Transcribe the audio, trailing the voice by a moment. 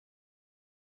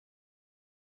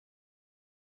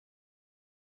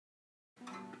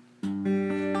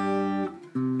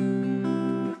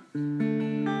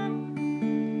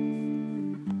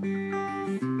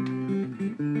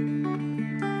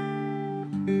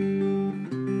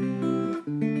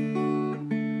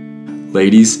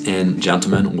Ladies and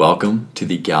gentlemen, welcome to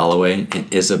the Galloway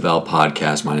and Isabel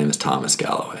podcast. My name is Thomas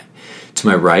Galloway. To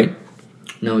my right,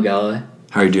 Noah Galloway.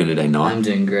 How are you doing today, Noah? I'm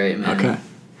doing great, man. Okay.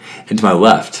 And to my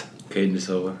left, Caeden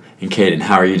Silva. and Caeden,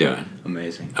 how are you doing?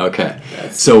 Amazing. Okay.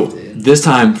 That's So good, dude. this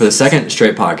time, for the second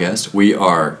straight podcast, we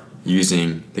are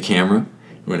using the camera.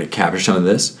 We're going to capture some of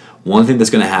this. One thing that's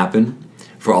going to happen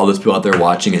for all those people out there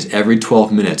watching is every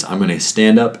 12 minutes, I'm going to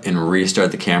stand up and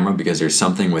restart the camera because there's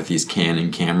something with these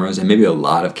Canon cameras and maybe a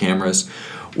lot of cameras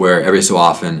where every so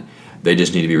often they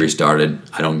just need to be restarted.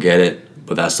 I don't get it,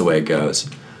 but that's the way it goes.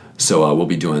 So we'll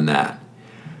be doing that.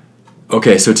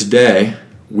 Okay, so today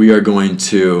we are going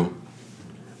to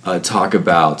talk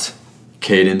about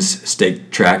Caeden's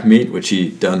state track meet, which he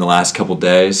done the last couple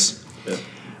days. Yep.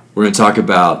 We're going to talk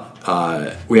about,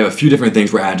 we have a few different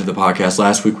things we're adding to the podcast.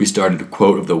 Last week we started a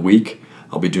quote of the week.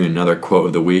 I'll be doing another quote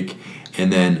of the week.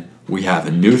 And then we have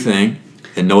a new thing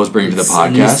that Noah's bringing to the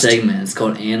podcast. It's a new segment. It's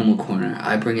called Animal Corner.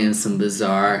 I bring in some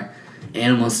bizarre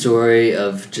animal story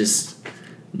of just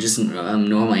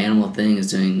normal animal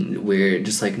things doing weird,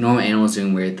 just like normal animals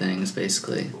doing weird things,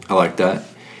 basically. I like that.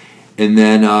 And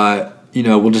then,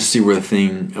 we'll just see where the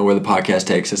podcast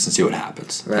takes us and see what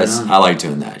happens. Right on. I like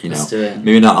doing that, Let's do it.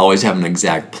 Maybe not always have an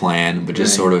exact plan, but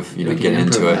just Right. sort of, We can getting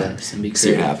into it, improvise and be see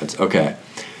what creative. happens. Okay.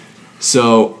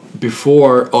 So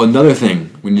another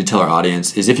thing we need to tell our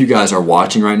audience is if you guys are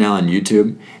watching right now on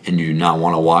YouTube and you do not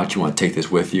want to watch, you want to take this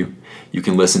with you, you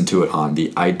can listen to it on the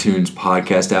iTunes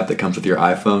podcast app that comes with your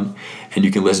iPhone, and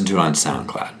you can listen to it on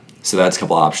SoundCloud. So that's a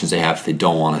couple options they have if they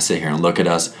don't want to sit here and look at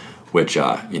us, which,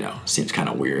 seems kind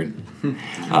of weird.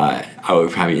 I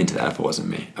would probably be into that if it wasn't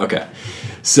me. Okay,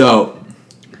 so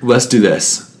let's do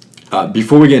this.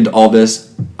 Before we get into all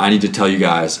this, I need to tell you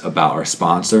guys about our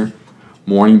sponsor,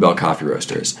 Morning Bell Coffee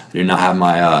Roasters. I do not have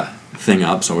my thing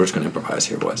up, so we're just going to improvise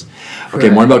here, boys. Okay,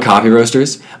 Right. Morning Bell Coffee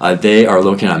Roasters. They are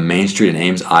located on Main Street in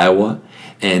Ames, Iowa,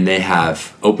 and they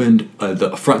have opened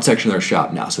the front section of their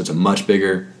shop now, so it's a much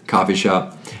bigger coffee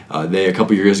shop. They, a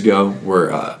couple years ago,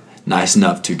 were nice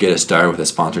enough to get us started with a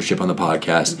sponsorship on the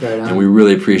podcast, Right on. and we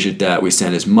really appreciate that. We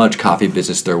send as much coffee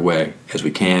business their way as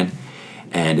we can,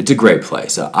 and it's a great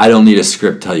place. I don't need a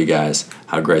script to tell you guys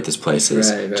how great this place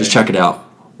is. Right. Just check it out,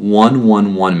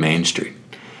 111 Main Street.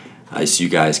 So you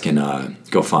guys can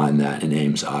go find that in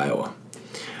Ames, Iowa.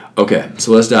 Okay,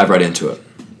 so let's dive right into it.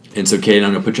 And so, Caden,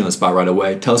 I'm going to put you on the spot right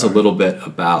away. Tell us a little bit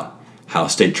about how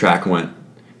state track went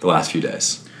the last few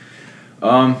days.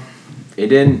 It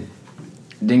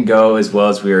didn't go as well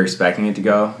as we were expecting it to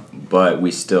go, but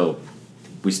we still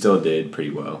did pretty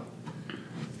well.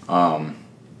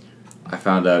 I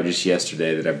found out just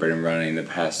yesterday that I've been running the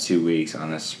past 2 weeks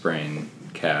on a sprained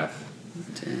calf.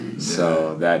 Dang.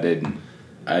 So that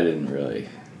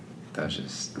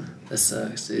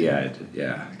sucks, dude.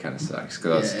 it kind of sucks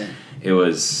because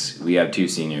Yeah. we have two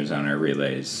seniors on our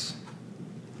relays.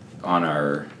 On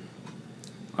our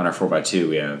 4x2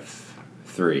 we have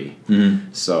 3.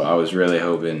 Mm-hmm. So I was really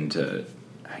hoping to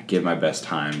give my best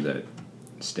times at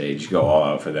stage, go all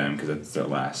out for them because it's the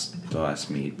last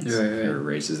meet Right. or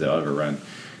races they'll ever run.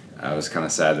 I was kind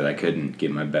of sad that I couldn't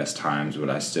get my best times, but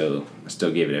I still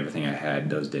gave it everything I had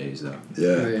those days though.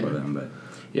 Right. For them. But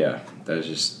yeah, that was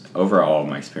just overall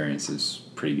my experience is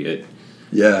pretty good.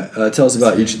 Yeah, tell us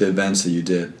about each of the events that you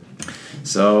did.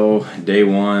 So day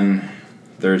 1,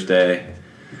 Thursday,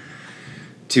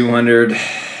 200.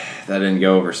 That didn't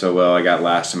go over so well. I got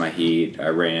last in my heat. I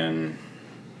ran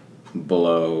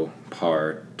below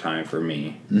par time for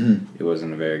me. Mm-hmm. It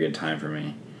wasn't a very good time for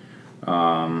me.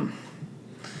 And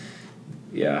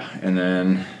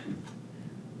then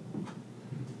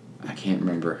I can't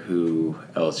remember who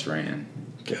else ran.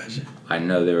 Gotcha. I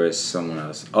know there was someone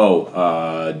else.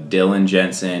 Dylan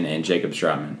Jensen and Jacob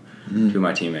Stratman, two of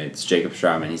my teammates. Jacob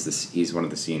Stratman, he's one of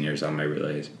the seniors on my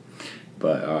relays,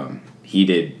 but he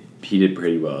did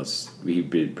pretty well. He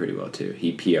did pretty well too.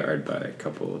 He PR'd by a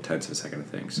couple tenths of a second, I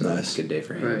think. So Nice. Good day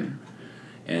for him.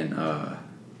 Right. And no,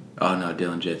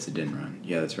 Dylan Jensen didn't run.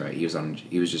 Yeah, that's right. He was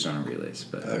just on a relays,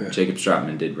 but Okay. Jacob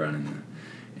Stratman did run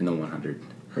in the 100.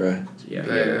 Right. So yeah,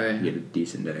 Right. he had a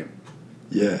decent day.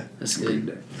 Yeah. That's Pretty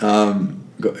good.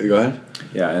 good day. Go ahead.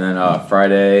 Yeah, and then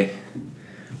Friday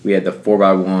we had the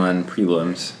 4x1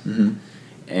 prelims, Mm-hmm.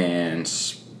 and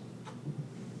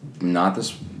not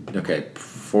this. Okay,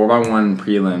 4x1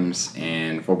 prelims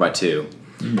and 4x2.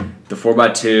 Mm-hmm. The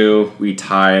 4x2 we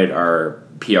tied our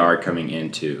PR coming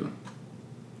into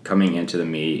the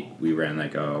meet. We ran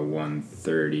like a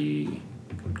 130.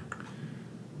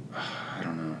 I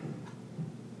don't know.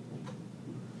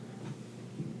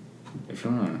 If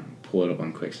you wanna pull it up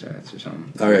on Quick Stats or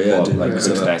something. All right, yeah, Pull up, dude. like Right.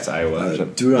 Quick Stats Iowa. Or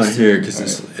something. Do it on here because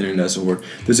this internet doesn't work.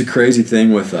 There's a crazy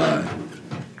thing with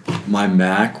my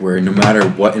Mac where no matter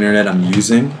what internet I'm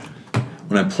using,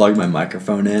 when I plug my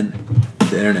microphone in,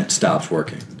 the internet stops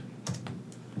working.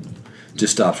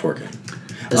 Just stops working.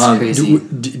 That's crazy.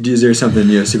 Is there something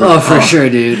super? Oh, for sure,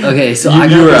 dude. Okay, so I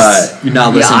got you're, this. you're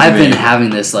not listening. I've to me. been having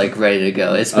this like ready to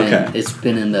go. It's been Okay. it's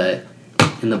been in the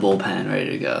bullpen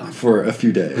ready to go. For a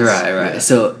few days. Right. Yeah.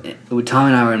 So Tom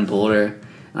and I were in Boulder,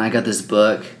 and I got this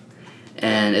book,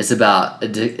 and it's about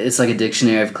it's like a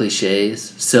dictionary of cliches.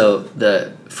 So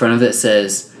the front of it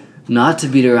says, "Not to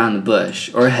beat around the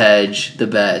bush or hedge the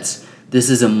bets. This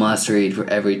is a must read for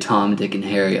every Tom, Dick, and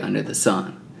Harry under the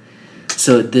sun."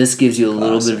 So this gives you a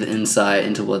little bit of insight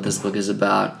into what this book is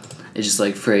about. It's just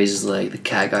like phrases like "the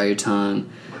cat got your tongue,"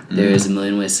 "there is a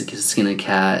million ways to skin a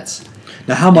cat."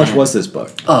 Now, how much was this book?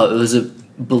 Oh, it was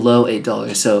below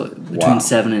 $8, so between Wow.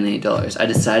 $7 and $8. I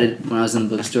decided when I was in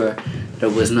the bookstore that I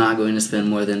was not going to spend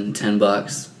more than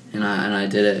 $10, and I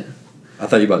did it. I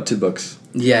thought you bought 2 books.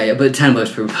 Yeah, but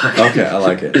 $10 per book. Okay, I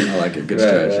like it. Good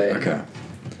strategy. Right. Okay.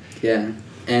 Yeah,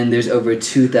 and there's over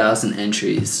 2,000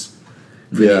 entries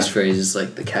for Yeah. these phrases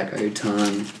like "the cat got your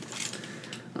tongue."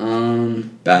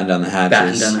 Batten down the hatches.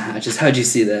 Batten down the hatches. How'd you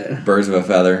see that? Birds of a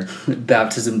feather.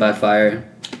 Baptism by fire.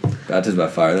 Baptism by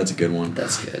fire. That's a good one.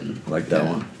 That's good. I like that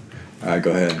one. All right,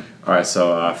 go ahead. All right,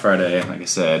 so Friday, like I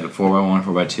said, 4x1,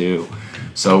 4x2.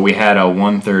 So we had a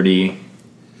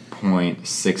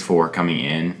 130.64 coming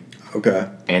in, Okay.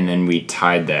 and then we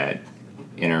tied that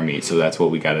in our meet. So that's what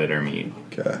we got at our meet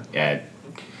Okay.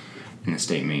 in the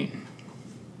state meet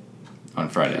on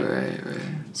Friday. Right.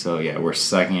 So yeah, we're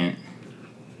second.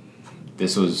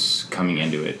 This was coming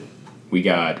into it. We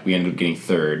ended up getting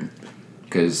third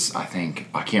because I can't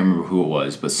remember who it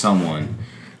was, but someone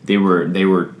they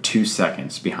were 2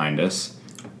 seconds behind us,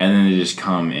 and then they just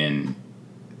come in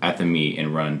at the meet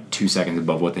and run 2 seconds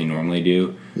above what they normally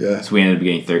do. Yeah. So we ended up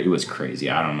getting third. It was crazy.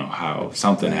 I don't know how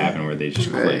something happened where they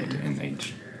just clicked and they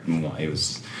just won. It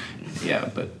was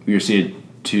but we were seeded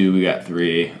 2. We got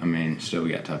 3. I mean, still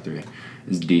we got top 3.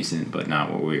 It's decent, but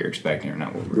not what we were expecting or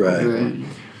not what we were Right.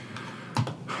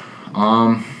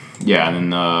 Yeah, and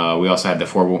then we also had the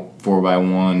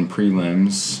 4x1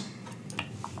 prelims.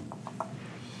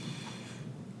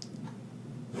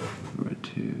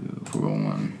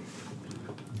 4x1.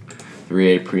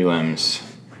 3A prelims.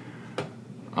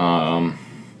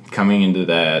 Coming into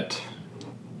that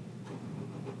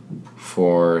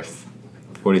for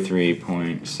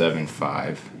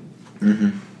 43.75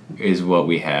 is what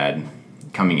we had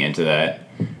coming into that,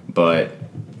 but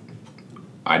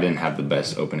I didn't have the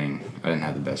best opening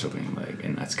leg,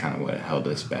 and that's kind of what held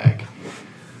us back.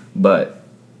 But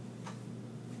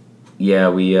yeah,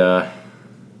 we ended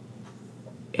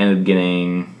up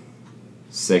getting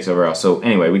 6 overall. So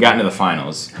anyway, we got into the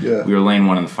finals. Yeah. We were lane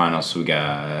 1 in the finals, so we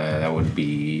got that would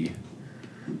be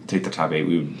take the top 8.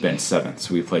 We've been 7th,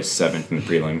 so we placed 7th in the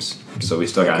prelims. So we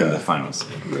still got into the finals.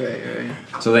 Right.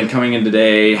 So then coming into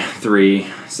day 3,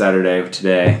 Saturday,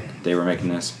 today, they were making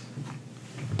this.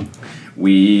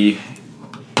 We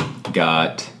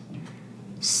got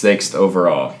 6th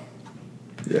overall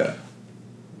Yeah.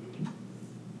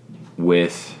 we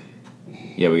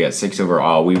got 6th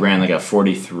overall. We ran like a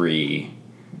 43,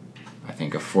 I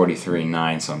think a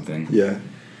 43.9 something. Yeah.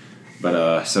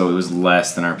 But so it was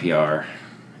less than our PR.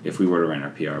 If we were to run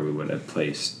our PR, we would have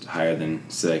placed higher than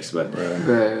 6th. But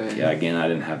Right. yeah, again, I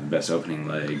didn't have the best opening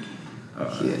leg.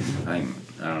 Yeah. I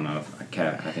don't know if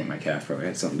I think my calf probably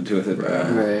had something to do with it.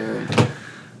 Right.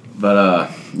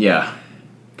 But yeah,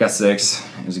 got 6th.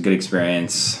 It was a good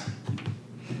experience.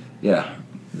 Yeah.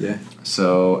 Yeah.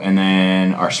 So, and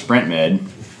then our sprint mid,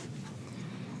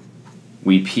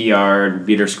 we PR'd,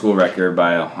 beat our school record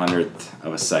by 100th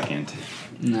of a second,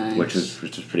 Nice. which was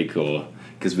pretty cool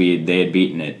because they had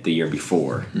beaten it the year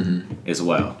before as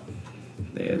well.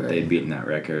 They'd beaten that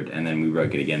record, and then we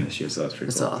broke it again this year, so that's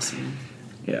pretty cool. That's awesome.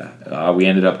 Yeah, we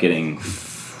ended up getting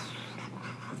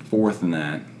 4th in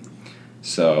that,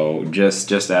 so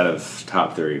just out of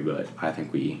top 3, but I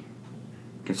think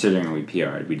considering we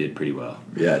PR'd, we did pretty well.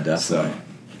 Yeah, definitely.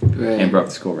 Right. And broke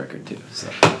the school record too.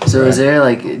 So is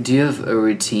there do you have a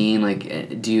routine?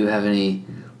 Do you have any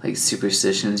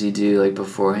superstitions you do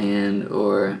beforehand,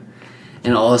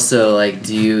 and also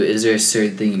is there a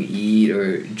certain thing you eat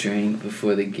or drink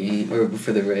before the game or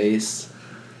before the race?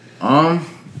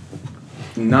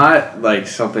 Not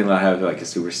something that I have a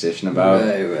superstition about.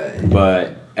 Right.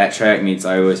 But at track meets,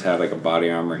 I always have a body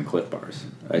armor and Cliff bars.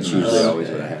 That's usually always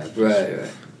what I have. Right.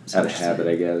 Out of habit,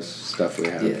 I guess. Stuff we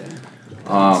have. Yeah.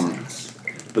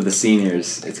 But the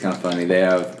seniors, it's kind of funny. They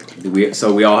have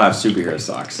we all have superhero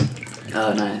socks.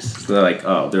 Oh, nice. So they're like,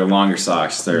 they're longer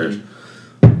socks. They're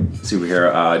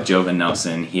superhero. Joven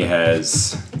Nelson, he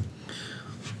has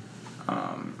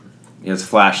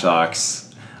Flash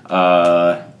socks.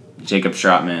 Jacob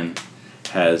Stratman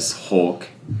has Hulk.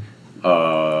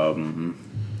 And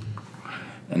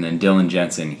then Dylan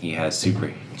Jensen, he has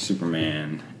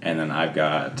Superman. And then I've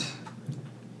got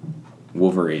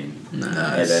Wolverine.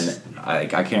 Nice. And then I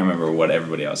can't remember what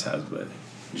everybody else has, but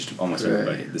just almost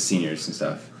everybody, the seniors and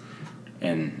stuff.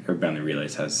 And everybody on the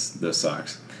relays has those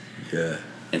socks. Yeah.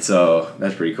 And so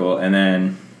that's pretty cool. And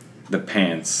then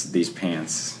these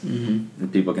pants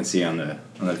that people can see on the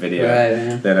video. Right,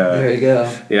 man. There you go.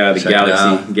 Yeah,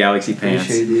 the Galaxy pants.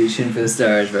 Appreciate you shooting for the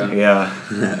stars, bro. Yeah.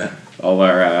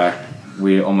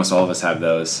 Almost all of us have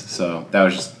those. So that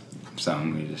was just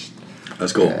something we just.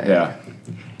 That's cool. Yeah.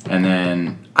 And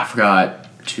then I forgot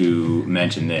to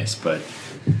mention this, but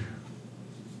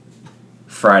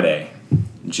Friday,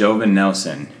 Joven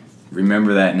Nelson,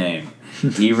 remember that name.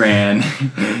 He ran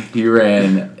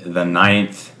the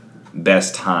 9th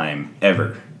best time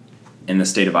ever in the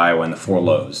state of Iowa in the 4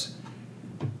 lows.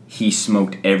 He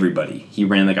smoked everybody. He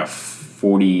ran like a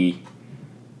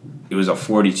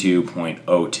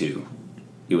 42.02.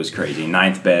 It was crazy.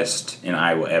 9th best in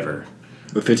Iowa ever.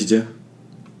 With 52?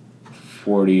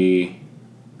 52.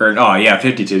 There you go.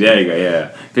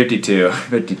 Yeah,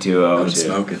 52.02. I'm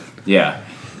smoking. Yeah,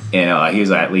 and he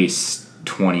was at least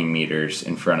 20 meters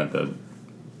in front of the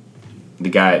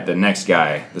next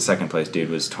guy. The second place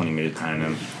dude was 20 meters behind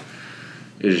him.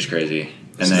 It was just crazy.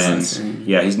 And then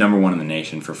he's number 1 in the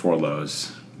nation for 4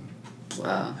 lows.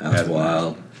 Wow, that's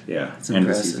wild. Yeah, that's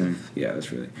impressive. Yeah,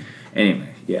 that's really. Anyway,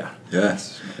 yeah. Yeah,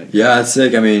 it's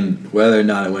sick. I mean, whether or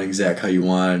not it went exact how you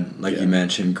wanted, like you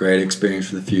mentioned, great experience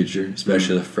for the future,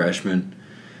 especially the freshmen.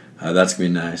 That's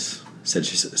going to be nice.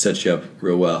 Sets you up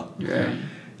real well. Yeah.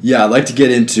 Yeah, I'd like to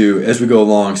get into, as we go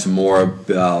along, some more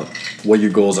about what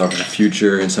your goals are for the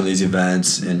future and some of these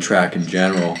events and track in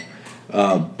general.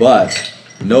 But,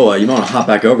 Noah, you want to hop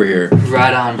back over here.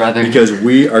 Right on, brother. Because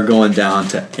we are going down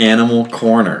to Animal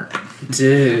Corner.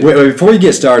 Dude. Wait, before you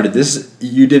get started,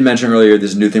 you did mention earlier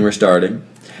this new thing we're starting.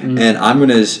 And I'm going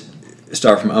to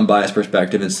start from an unbiased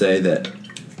perspective and say that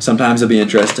sometimes it'll be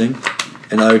interesting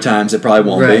and other times it probably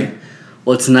won't be.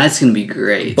 Well, tonight's going to be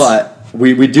great. But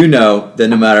we do know that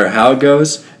no matter how it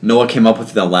goes, Noah came up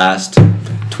with the last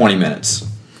 20 minutes.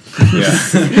 Yeah.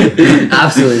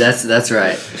 Absolutely, that's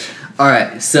right. All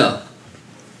right, so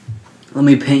let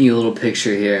me paint you a little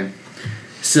picture here.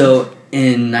 So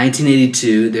in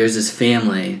 1982, there's this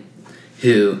family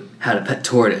who had a pet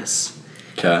tortoise.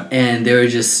 Okay. And they were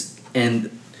just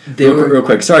real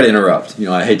quick. Sorry to interrupt.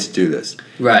 I hate to do this.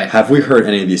 Right. Have we heard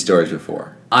any of these stories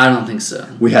before? I don't think so.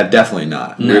 We have definitely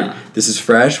not. No. This is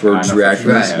fresh. We're just reacting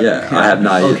to this. Right. Yeah, I have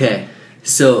not yet. Okay,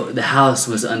 so the house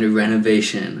was under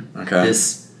renovation. Okay.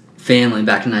 This family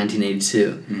back in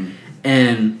 1982.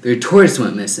 And their tortoise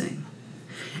went missing.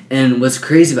 And what's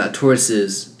crazy about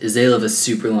tortoises is they live a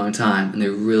super long time and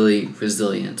they're really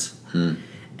resilient.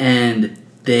 And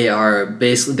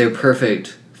they're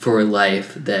perfect for a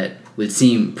life that would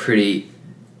seem pretty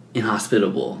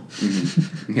inhospitable.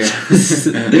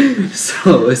 So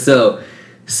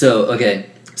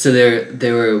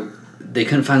they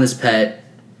couldn't find this pet.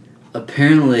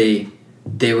 Apparently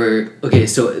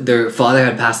so their father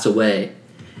had passed away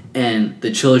and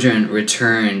the children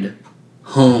returned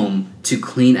home to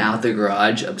clean out the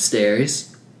garage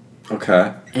upstairs.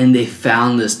 Okay. And they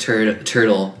found this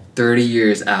turtle 30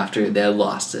 years after they had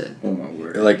lost it. Oh my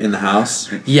word. Like in the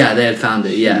house? Yeah, they had found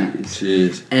it, yeah.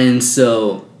 Jeez. And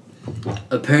so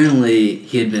apparently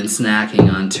he had been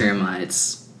snacking on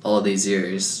termites all these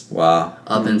years. Wow.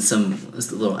 Up in some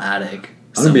little attic.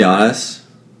 I'm going to be honest.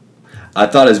 I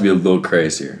thought it would be a little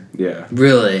crazier. Yeah.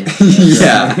 Really?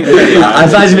 Yeah. I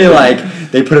thought it'd be like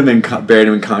they put him buried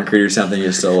him in concrete or something,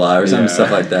 he's still alive or something, stuff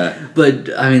like that. But,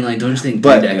 I mean, like, don't you think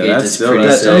 3 decades is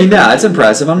pretty sick? It's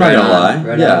impressive. I'm not going to lie.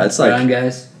 It's like... Right on,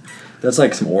 guys. That's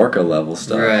like some orca level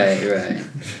stuff. Right.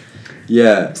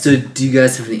 Yeah. So, do you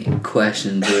guys have any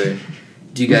questions, or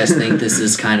do you guys think this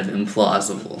is kind of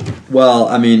implausible? Well,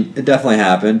 I mean, it definitely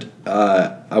happened.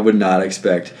 I would not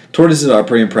expect. Tortoises are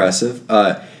pretty impressive.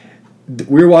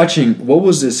 We were watching, what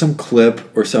was it, some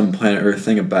clip or some Planet Earth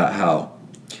thing about how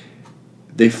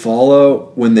they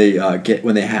follow when they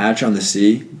hatch on the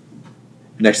sea,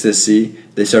 next to the sea,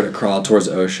 they start to crawl towards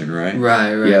the ocean, right?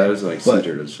 Right. Yeah, it was like sea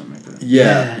turtles or something like that.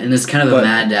 Yeah, and it's kind of a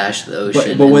mad dash to the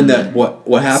ocean. But when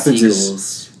what happens seagulls.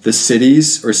 is the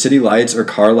cities or city lights or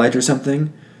car lights or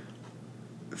something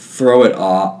throw it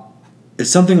off. it's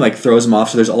something like throws them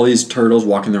off. So there's all these turtles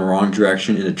walking the wrong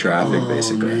direction into traffic,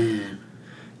 basically. Man.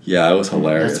 Yeah, it was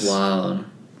hilarious. That's wild.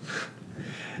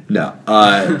 No.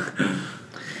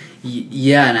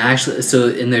 Yeah, and actually, so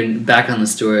in their back on the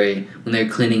story, when they're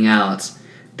cleaning out,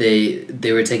 they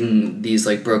were taking these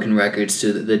like broken records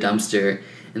to the dumpster,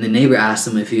 and the neighbor asked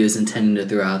him if he was intending to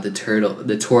throw out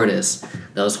the tortoise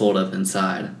that was holed up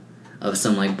inside of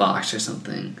some like box or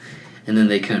something, and then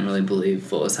they couldn't really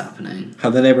believe what was happening.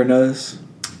 How'd the neighbor know this?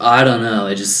 I don't know.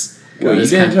 It just. Wait, you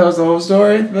didn't tell us the whole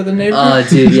story about the neighbor? Oh,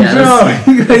 dude, yeah. No,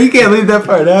 you can't leave that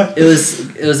part out. It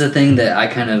was a thing that I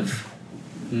kind of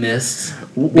missed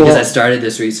because I started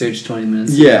this research 20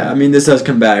 minutes ago. Yeah, I mean, this does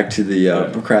come back to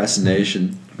the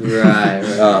procrastination. Right.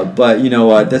 But you know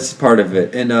what? That's part of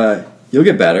it. And you'll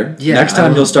get better. Yeah, Next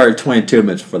time you'll start 22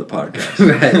 minutes before the podcast.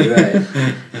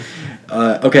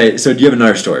 Right. Okay, so do you have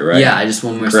another story, right? Yeah, I just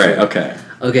one more story. Great, okay.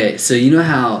 Okay, so you know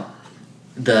how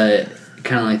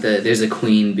there's a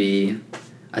queen bee.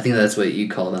 I think that's what you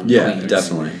call them. Yeah, queens.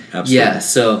 definitely. Absolutely. Yeah,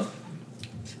 so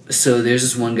there's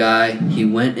this one guy, he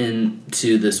went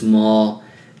into this mall,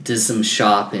 did some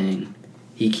shopping,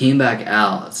 he came back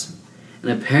out,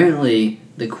 and apparently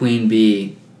the queen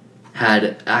bee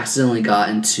had accidentally got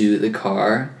into the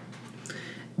car,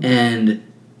 and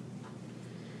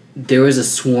there was a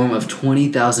swarm of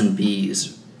 20,000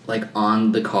 bees, like,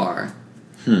 on the car,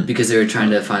 because they were trying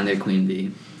to find their queen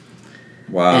bee.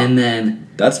 Wow. And then...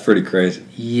 That's pretty crazy.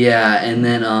 Yeah, and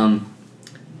then all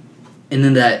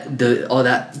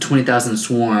that 20,000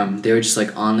 swarm, they were just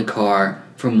like on the car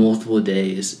for multiple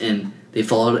days, and they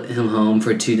followed him home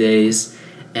for 2 days,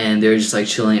 and they were just like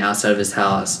chilling outside of his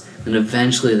house. And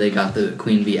eventually they got the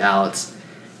queen bee out,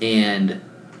 and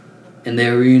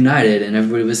they were reunited, and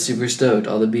everybody was super stoked.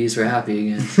 All the bees were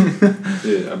happy again.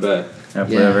 Dude, I bet.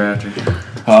 Happily Yeah. ever after.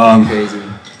 Crazy.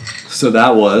 So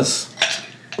that was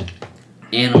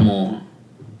Animal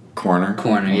Corner,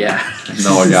 yeah.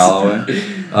 Noah Galloway.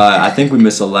 I think we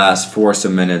missed the last 4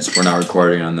 some minutes. We're not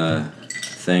recording on the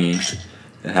thingy.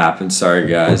 It happened. Sorry,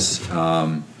 guys.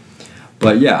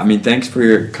 But yeah, I mean, thanks for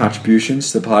your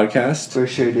contributions to the podcast. For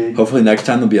sure, dude. Hopefully next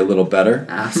time they'll be a little better.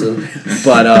 Absolutely.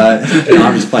 But no,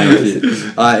 I'm just playing with you.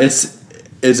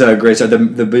 It's a great start.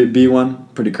 The bee one,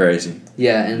 pretty crazy.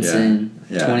 Yeah, insane.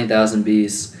 Yeah. 20,000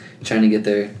 bees trying to get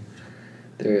their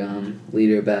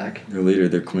leader back. Their leader,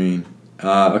 their queen.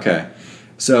 Okay,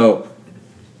 so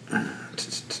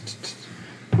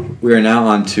we are now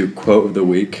on to quote of the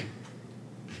week.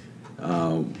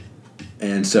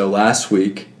 And so last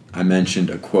week I mentioned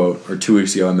a quote, or 2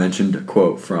 weeks ago I mentioned a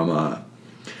quote from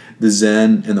The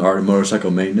Zen and the Art of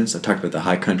Motorcycle Maintenance. I talked about the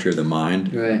high country of the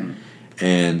mind. Right.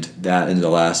 And that in the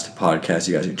last podcast,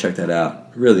 you guys can check that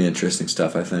out. Really interesting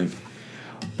stuff, I think.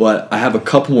 But I have a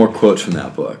couple more quotes from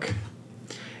that book.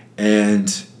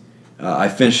 And I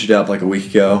finished it up like a week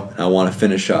ago, and I want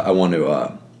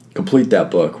to complete that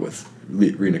book with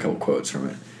reading a couple quotes from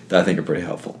it that I think are pretty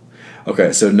helpful.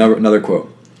 Okay, so another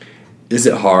quote. Is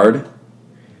it hard?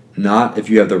 Not if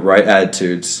you have the right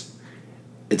attitudes.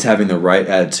 It's having the right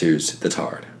attitudes that's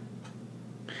hard.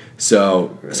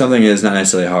 So something is not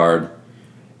necessarily hard.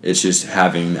 It's just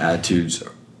having the attitudes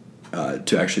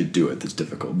to actually do it that's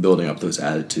difficult. Building up those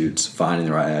attitudes, finding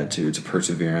the right attitudes,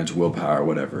 perseverance, willpower,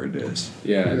 whatever it is.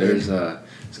 Yeah, there's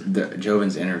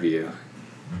Jobin's interview.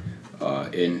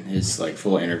 In his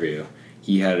full interview,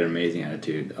 he had an amazing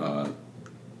attitude.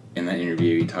 In that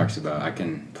interview, he talks about, I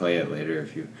can play it later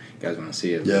if you guys want to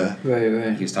see it. Yeah.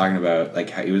 Right. He was talking about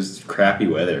how it was crappy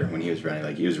weather when he was running.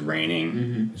 It was raining,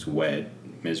 Mm-hmm. it was wet,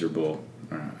 miserable.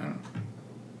 I don't.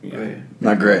 Yeah. Right.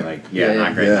 Not great.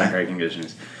 Not great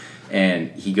conditions.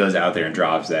 And he goes out there and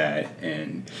drops that,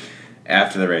 and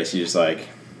after the race, he's just like,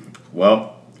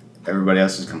 well, everybody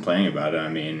else is complaining about it. I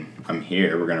mean, I'm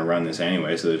here. We're gonna run this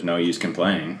anyway, so there's no use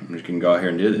complaining. I'm just gonna go out here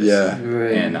and do this. Yeah.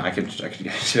 Right. And I could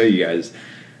show you guys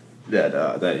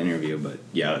that interview, but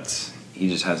yeah, he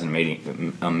just has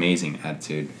an amazing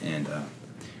attitude, and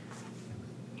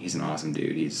he's an awesome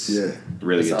dude. He's a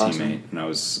really good teammate, and I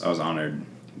was honored,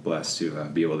 blessed to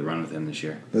be able to run with him this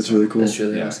year. That's really cool. That's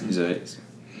really awesome. He's a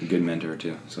good mentor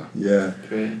too. So Yeah.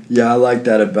 Great. Yeah, I like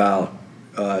that about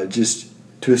just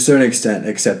to a certain extent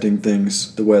accepting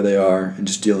things the way they are and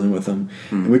just dealing with them.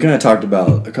 And we kind of talked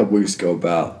about a couple weeks ago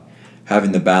about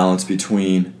having the balance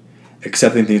between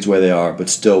accepting things the way they are but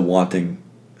still wanting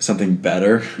something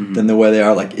better than the way they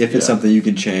are. Like if it's something you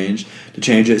can change, to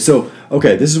change it. So,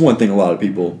 okay, this is one thing a lot of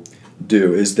people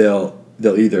do is they'll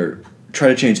either try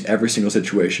to change every single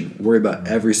situation, worry about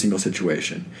every single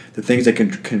situation, the things they can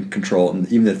control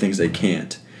and even the things they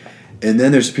can't. And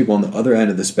then there's people on the other end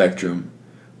of the spectrum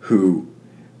who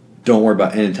don't worry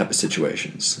about any type of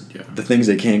situations. Yeah. The things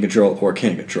they can control or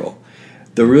can't control.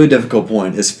 The really difficult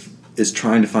point is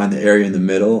trying to find the area in the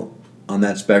middle on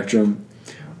that spectrum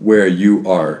where you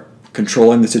are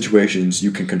controlling the situations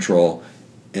you can control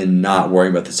and not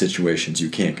worrying about the situations you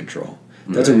can't control.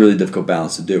 That's a really difficult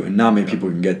balance to do, and not many people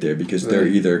can get there because they're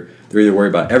either worried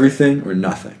about everything or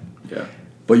nothing. Yeah.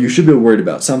 But you should be worried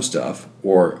about some stuff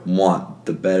or want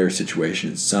the better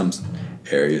situation in some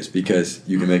areas because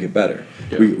you can make it better.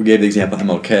 Yeah. We gave the example of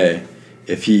MLK.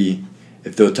 If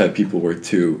those type of people were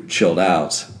too chilled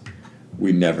out,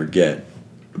 we'd never get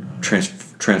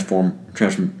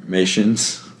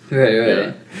transformations. Right.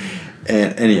 Yeah.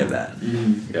 And any of that.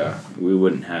 Mm-hmm. Yeah, we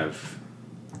wouldn't have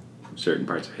certain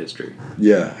parts of history.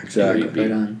 Yeah, exactly.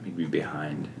 We'd be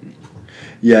behind.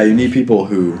 Yeah, you need people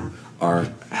who are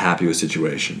happy with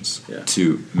situations Yeah.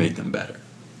 to make them better.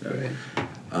 Right.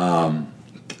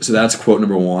 So that's quote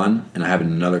number 1, and I have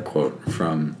another quote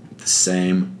from the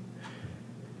same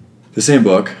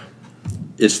book.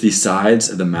 It's the sides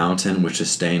of the mountain which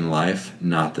sustain life,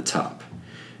 not the top.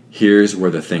 Here's where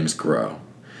the things grow.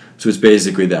 So it's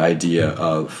basically the idea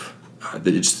of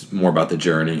that it's more about the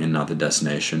journey and not the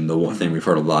destination. The one thing we've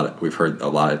heard a lot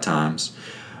of times,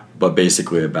 but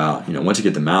basically about once you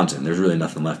get the mountain, there's really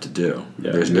nothing left to do.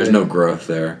 Yeah. There's no growth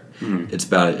there. Mm-hmm. It's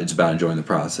about enjoying the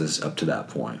process up to that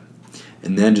point,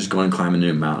 and then just going and climbing a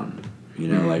new mountain.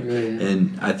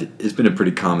 And it's been a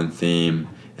pretty common theme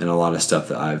in a lot of stuff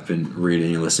that I've been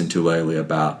reading and listening to lately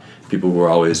about people who are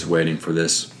always waiting for the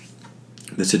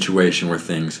situation where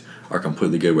things are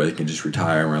completely good, where they can just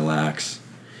retire and relax.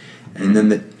 And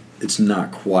then it's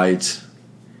not quite,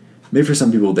 maybe for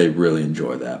some people they really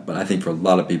enjoy that, but I think for a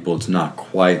lot of people it's not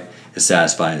quite as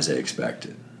satisfying as they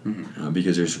expected.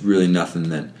 Because there's really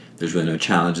there's really no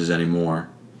challenges anymore,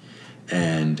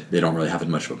 and they don't really have as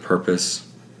much of a purpose.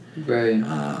 Right.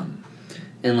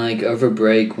 And like over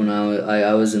break when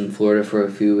I was in Florida for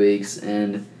a few weeks,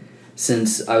 and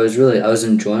since I was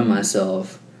enjoying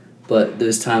myself, but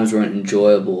those times weren't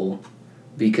enjoyable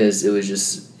because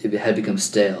it had become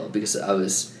stale because it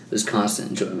was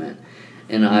constant enjoyment,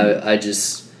 and I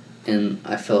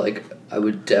felt like I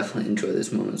would definitely enjoy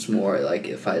those moments more, like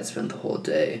if I had spent the whole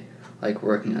day like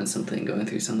working on something, going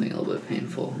through something a little bit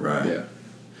painful. Right.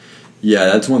 Yeah,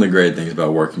 that's one of the great things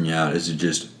about working out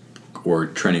or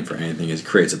training for anything is it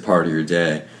creates a part of your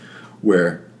day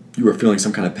where you are feeling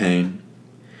some kind of pain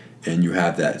and you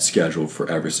have that scheduled for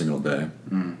every single day.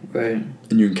 Right.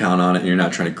 And you can count on it and you're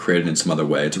not trying to create it in some other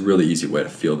way. It's a really easy way to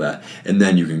feel that. And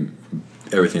then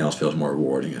everything else feels more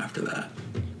rewarding after that.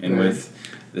 And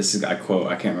this is a quote,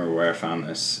 I can't remember where I found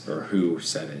this or who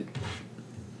said it,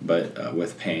 but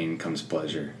with pain comes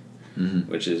pleasure.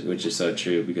 Which is so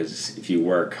true, because if you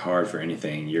work hard for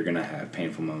anything, you're gonna have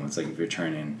painful moments. Like if you're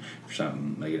training for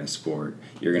something like in a sport,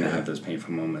 you're gonna have those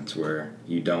painful moments where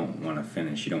you don't want to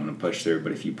finish, you don't want to push through.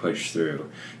 But if you push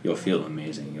through, you'll feel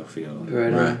amazing. You'll feel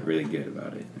really good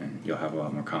about it, and you'll have a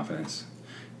lot more confidence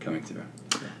coming through.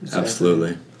 Exactly.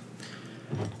 Absolutely.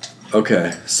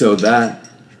 Okay, so that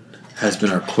has been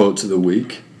our quotes of the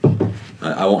week.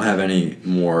 I won't have any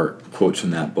more quotes from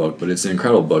that book, but it's an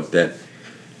incredible book that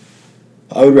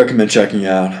I would recommend checking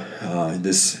out.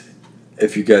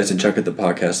 If you guys didn't check out the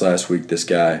podcast last week, this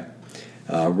guy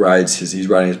he's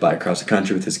riding his bike across the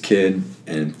country with his kid,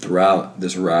 and throughout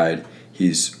this ride,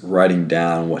 he's writing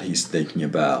down what he's thinking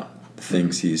about, the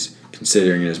things he's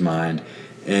considering in his mind.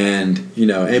 And,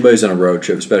 anybody who's on a road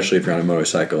trip, especially if you're on a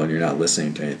motorcycle and you're not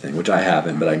listening to anything, which I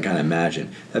haven't, but I can kind of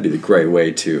imagine, that'd be the great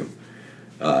way to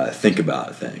think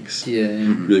about things. Yeah.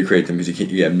 Really create them, because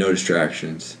you have no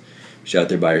distractions. You're out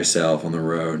there by yourself on the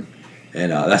road,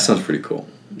 and that sounds pretty cool.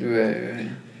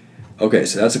 Right. Okay,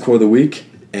 so that's the quote of the week,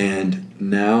 and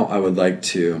now I would like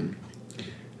to.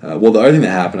 The other thing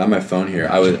that happened on my phone here,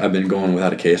 I've been going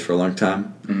without a case for a long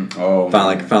time. Oh,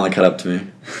 finally caught up to me.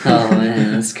 Oh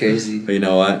man, that's crazy. But you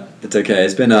know what? It's okay.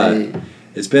 It's been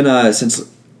since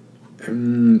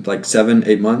like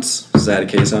 7-8 months since I had a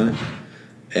case on it,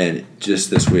 and just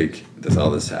this week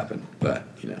all this happened. But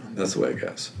that's the way it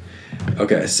goes.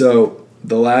 Okay, so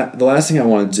the last thing I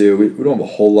want to do, we don't have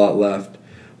a whole lot left,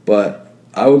 but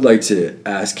I would like to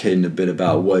ask Caeden a bit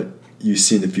about what you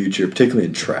see in the future, particularly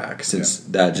in track, since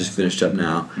that just finished up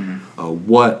now.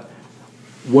 What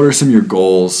are some of your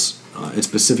goals in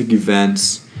specific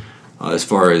events, as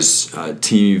far as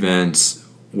team events?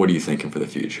 What are you thinking for the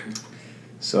future?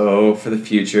 So for the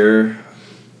future,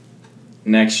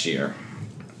 next year,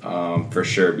 for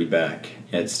sure be back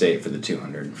at state for the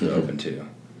 200 for the Open 2.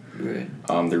 Right.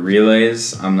 The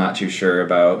relays, I'm not too sure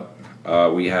about.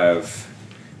 We have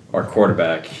our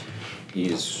quarterback.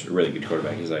 He's a really good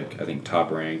quarterback. He's I think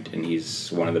top ranked, and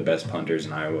he's one of the best punters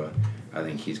in Iowa. I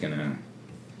think he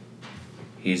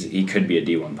could be a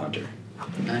D1 punter.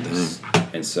 Nice.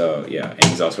 And so and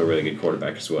he's also a really good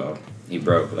quarterback as well. He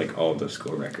broke all of the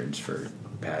school records for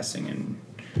passing and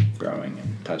throwing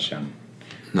and touchdown.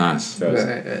 Nice. Throws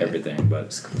everything,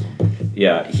 but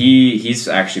yeah, he's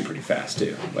actually pretty fast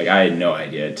too. I had no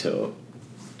idea until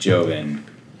Joven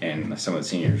and some of the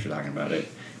seniors were talking about it,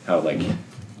 how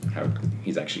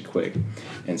he's actually quick.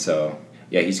 And so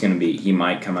he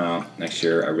might come out next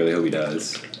year. I really hope he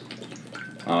does.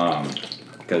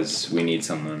 Because we need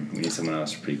someone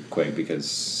else pretty quick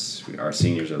because our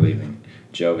seniors are leaving.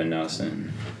 Joven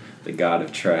Nelson, the god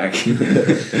of track,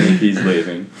 he's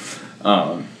leaving.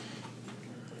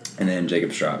 And then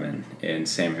Jacob Stratman and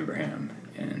Sam Abraham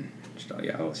and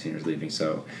all the seniors leaving.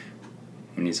 So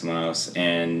we need someone else.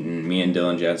 And me and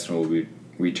Dylan Jensen will be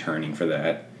returning for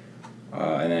that.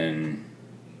 And then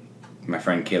my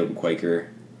friend Caleb Quaker,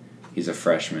 he's a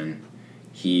freshman.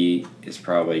 He is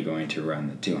probably going to run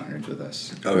the 200s with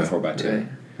us. Okay. 4x2.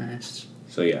 Right. Nice.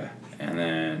 So yeah. And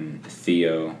then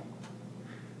Theo,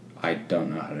 I don't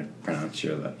know how to pronounce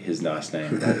his last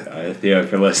name. But, Theo,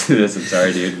 if you're listening to this, I'm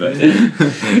sorry, dude. But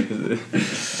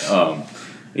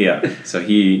so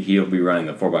he'll be running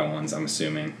the 4x1s, I'm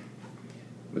assuming,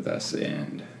 with us.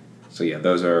 And so yeah,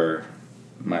 those are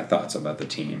my thoughts about the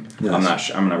team. Nice.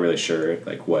 I'm not really sure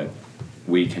what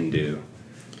we can do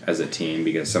as a team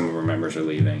because some of our members are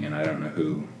leaving, and I don't know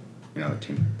who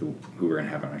we're gonna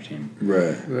have on our team.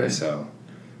 Right. So,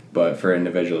 but for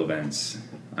individual events,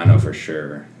 I know for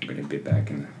sure we're gonna be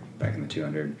back in the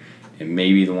 200, and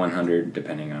maybe the 100,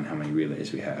 depending on how many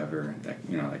relays we have or that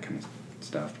kind of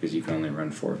stuff. Because you can only run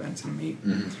 4 events in a meet.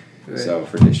 Mm-hmm. Right. So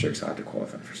for districts, I have to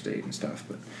qualify for state and stuff.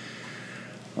 But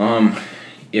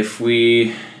if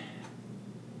we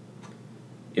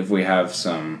have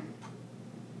some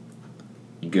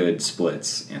good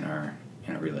splits in our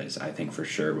relays, I think for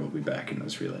sure we'll be back in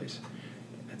those relays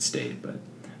at state. But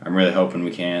I'm really hoping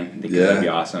we can. That'd be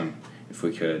awesome if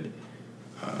we could.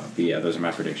 But yeah, those are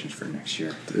my predictions for next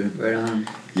year. Dude. Right on.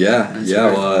 Yeah.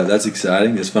 Well, that's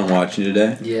exciting. It's fun watching you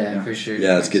today. Yeah, for sure.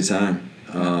 Yeah, it's a good time.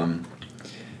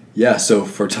 So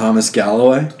for Thomas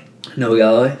Galloway, Noah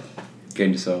Galloway,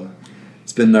 Caeden Silva.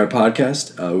 It's been our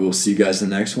podcast. We will see you guys in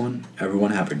the next one.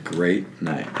 Everyone have a great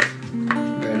night.